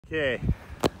Okay,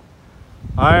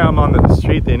 I am on the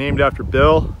street they named after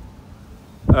Bill.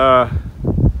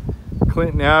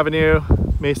 Clinton Avenue,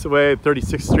 Mesa Way,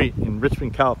 36th Street in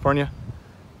Richmond, California.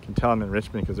 You can tell I'm in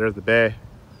Richmond because there's the bay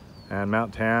and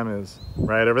Mount Tam is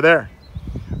right over there.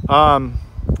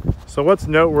 So what's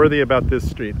noteworthy about this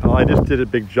street? Well, I just did a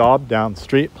big job down the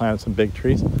street, planted some big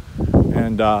trees,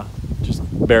 and just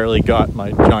barely got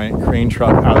my giant crane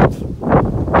truck out of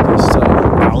this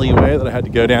alleyway that I had to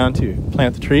go down to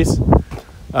plant the trees.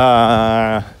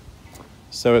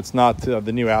 So it's not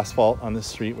the new asphalt on this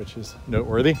street, which is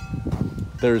noteworthy.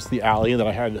 There's the alley that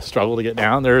I had to struggle to get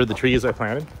down. There are the trees I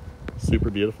planted. Super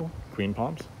beautiful. Green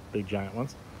palms, big giant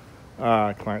ones.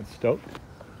 Client's stoked.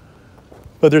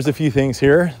 But there's a few things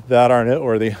here that are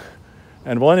noteworthy.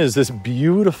 And one is this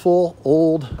beautiful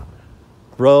old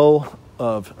row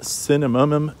of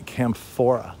Cinnamomum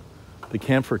camphora, the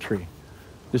camphor tree.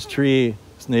 This tree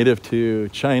is native to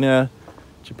China,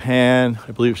 Japan,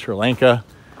 I believe Sri Lanka,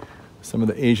 some of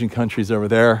the Asian countries over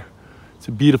there. It's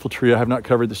a beautiful tree. I have not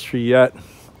covered this tree yet.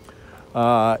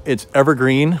 It's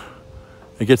evergreen.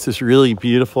 It gets this really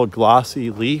beautiful glossy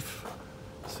leaf,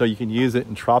 so you can use it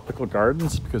in tropical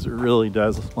gardens because it really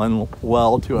does lend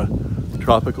well to a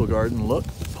tropical garden look.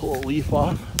 Pull a leaf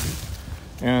off,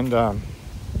 and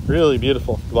really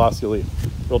beautiful glossy leaf,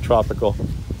 real tropical.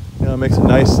 You know, it makes a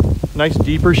nice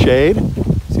deeper shade.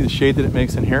 See the shade that it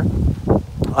makes in here.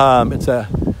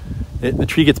 The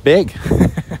tree gets big.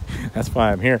 That's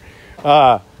why I'm here.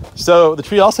 So the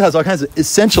tree also has all kinds of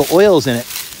essential oils in it,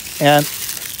 and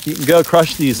you can go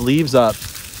crush these leaves up,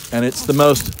 and it's the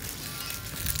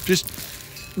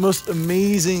most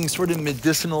amazing sort of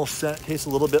medicinal scent. Tastes a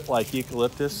little bit like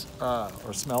eucalyptus,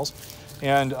 or smells.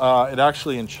 And it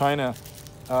actually, in China,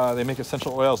 they make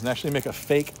essential oils and actually make a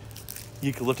fake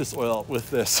eucalyptus oil with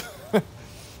this.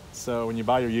 So when you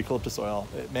buy your eucalyptus oil,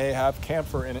 it may have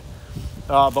camphor in it.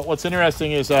 But what's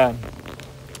interesting is, I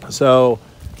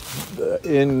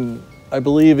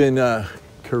believe in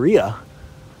Korea,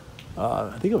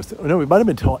 I think it was, no, it might have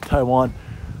been Taiwan.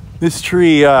 This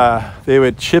tree, they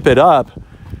would chip it up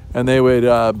and they would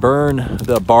burn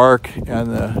the bark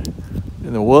and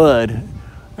the wood,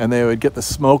 and they would get the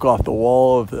smoke off the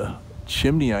wall of the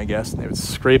chimney, I guess, and they would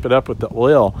scrape it up with the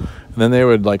oil, and then they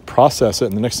would like process it,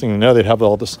 and the next thing you know, they'd have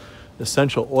all this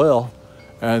essential oil.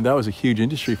 And that was a huge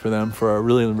industry for them for a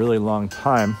really, really long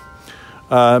time.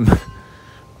 So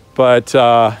it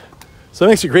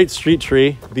makes a great street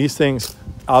tree. These things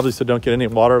obviously don't get any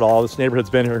water at all. This neighborhood's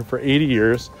been here for 80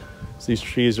 years. So these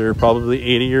trees are probably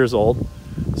 80 years old.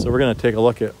 So we're going to take a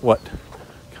look at what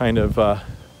kind of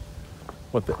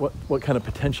what kind of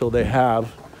potential they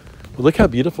have. But look how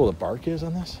beautiful the bark is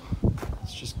on this.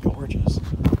 It's just gorgeous.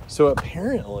 So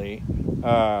apparently,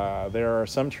 there are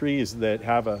some trees that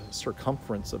have a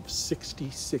circumference of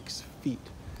 66 feet,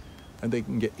 and they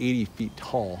can get 80 feet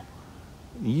tall.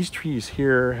 These trees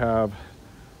here have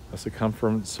a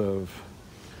circumference of,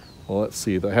 well, let's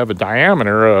see, they have a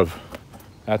diameter of,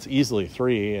 that's easily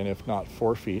 3, and if not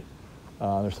 4 feet.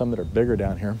 There's some that are bigger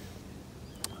down here.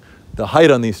 The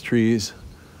height on these trees,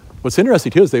 what's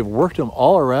interesting too is they've worked them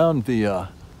all around the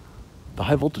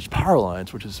high voltage power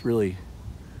lines, which is really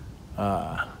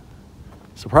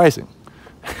surprising.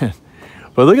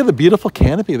 But look at the beautiful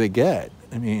canopy they get.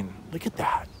 I mean, look at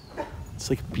that. It's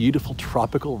like a beautiful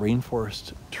tropical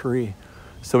rainforest tree.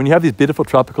 So when you have these beautiful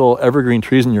tropical evergreen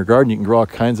trees in your garden, you can grow all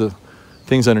kinds of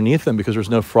things underneath them because there's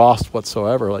no frost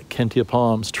whatsoever, like kentia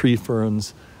palms, tree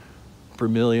ferns,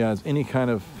 bromeliads, any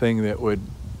kind of thing that would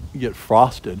get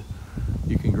frosted,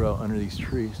 you can grow under these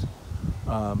trees.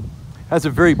 Has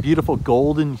a very beautiful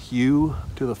golden hue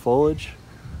to the foliage.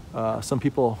 Some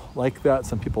people like that.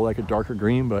 Some people like a darker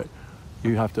green, but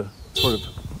you have to sort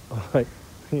of like,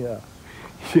 yeah,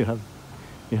 you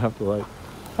have to like,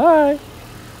 hi.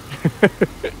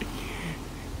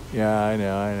 Yeah, I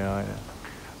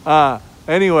know.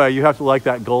 Anyway, you have to like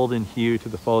that golden hue to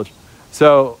the foliage.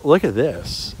 So look at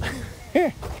this.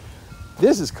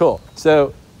 This is cool.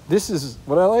 So this is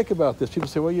what I like about this. People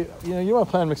say, well, you want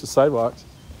to plan a mix of sidewalks.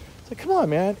 It's like, come on,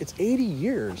 man, it's 80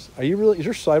 years. Are you really, is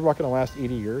your sidewalk going to last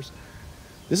 80 years?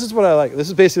 This is what I like. This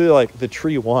is basically like the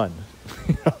tree won.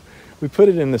 We put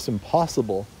it in this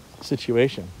impossible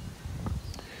situation,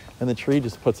 and the tree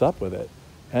just puts up with it,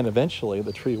 and eventually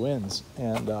the tree wins.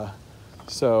 And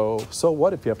so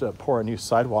what if you have to pour a new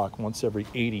sidewalk once every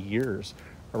 80 years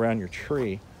around your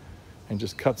tree, and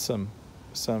just cut some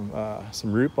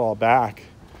root ball back?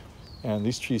 And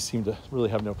these trees seem to really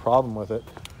have no problem with it.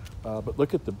 But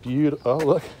look at the beauty. Oh,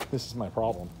 look, this is my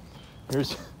problem.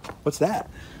 What's that?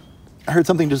 I heard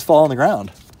something just fall on the ground.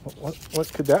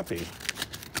 What could that be?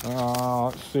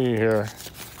 Let's see here.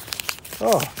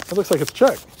 Oh, it looks like it's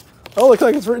checked. Oh, it looks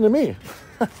like it's written to me.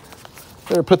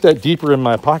 Better put that deeper in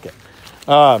my pocket.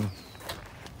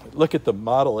 Look at the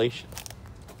modelation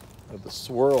of the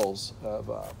swirls of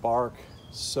bark.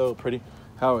 So pretty.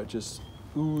 How it just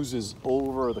oozes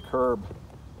over the curb.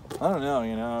 I don't know,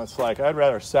 you know, it's like I'd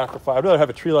rather have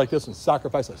a tree like this and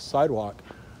sacrifice a sidewalk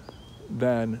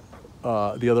than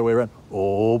the other way around.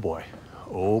 Oh boy.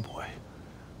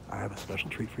 I have a special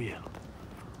treat for you.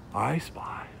 I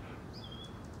spy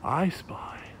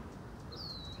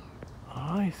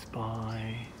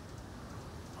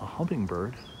a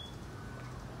hummingbird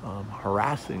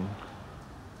harassing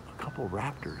a couple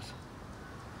raptors.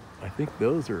 I think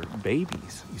those are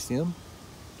babies. You see them?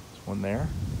 There's one there.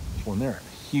 There's one there.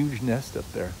 Huge nest up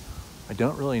there. I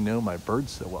don't really know my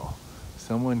birds so well.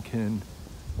 Someone can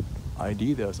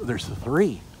ID those. Oh, there's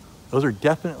 3. Those are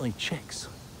definitely chicks.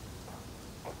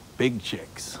 Big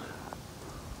chicks.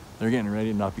 They're getting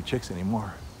ready to not be chicks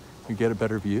anymore. You get a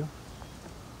better view?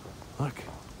 Look,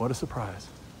 what a surprise.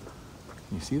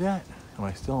 Can you see that? Am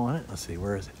I still on it? Let's see,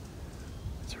 where is it?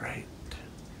 It's right.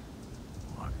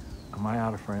 Look, am I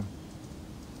out of frame?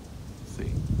 Let's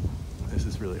see. This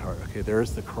is really hard. Okay,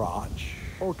 there's the crotch.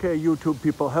 Okay, YouTube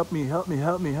people, help me.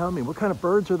 What kind of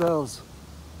birds are those?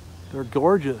 They're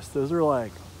gorgeous. Those are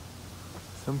like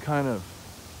some kind of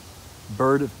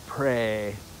bird of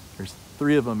prey. There's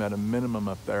 3 of them at a minimum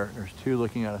up there. There's 2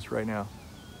 looking at us right now.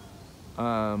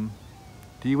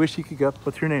 Do you wish you could go up?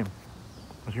 What's your name?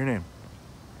 What's your name?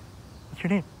 What's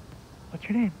your name? What's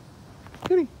your name?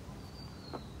 Kitty.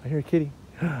 I hear a kitty.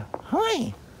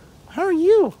 Hi. How are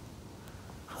you?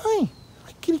 Hi.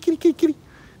 Kitty.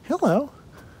 Hello.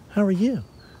 How are you?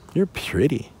 You're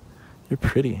pretty. You're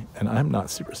pretty. And I'm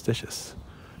not superstitious.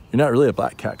 You're not really a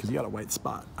black cat because you got a white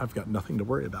spot. I've got nothing to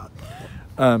worry about.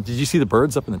 Did you see the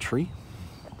birds up in the tree?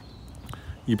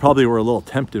 You probably were a little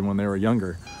tempted when they were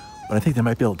younger, but I think they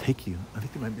might be able to take you. I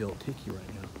think they might be able to take you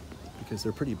right now because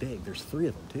they're pretty big. There's 3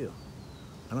 of them too.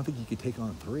 I don't think you could take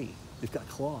on 3. They've got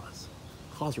claws.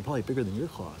 Claws are probably bigger than your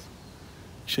claws.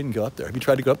 You shouldn't go up there. Have you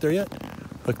tried to go up there yet?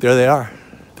 Look, there they are.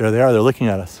 There they are. They're looking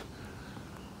at us.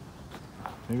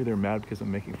 Maybe they're mad because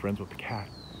I'm making friends with the cat.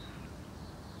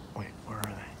 Wait, where are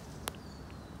they?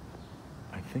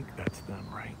 I think that's them,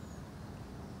 right?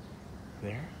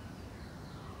 There?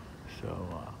 So,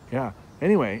 yeah.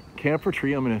 Anyway, Camphor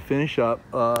tree, I'm going to finish up.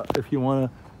 If you want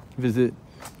to visit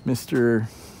Mr.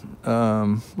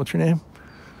 What's your name?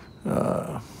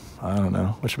 I don't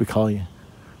know. What should we call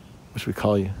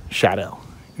you? Shadow.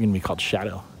 You're going to be called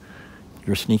Shadow.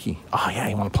 You're sneaky. Oh, yeah,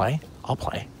 you want to play? I'll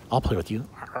play with you.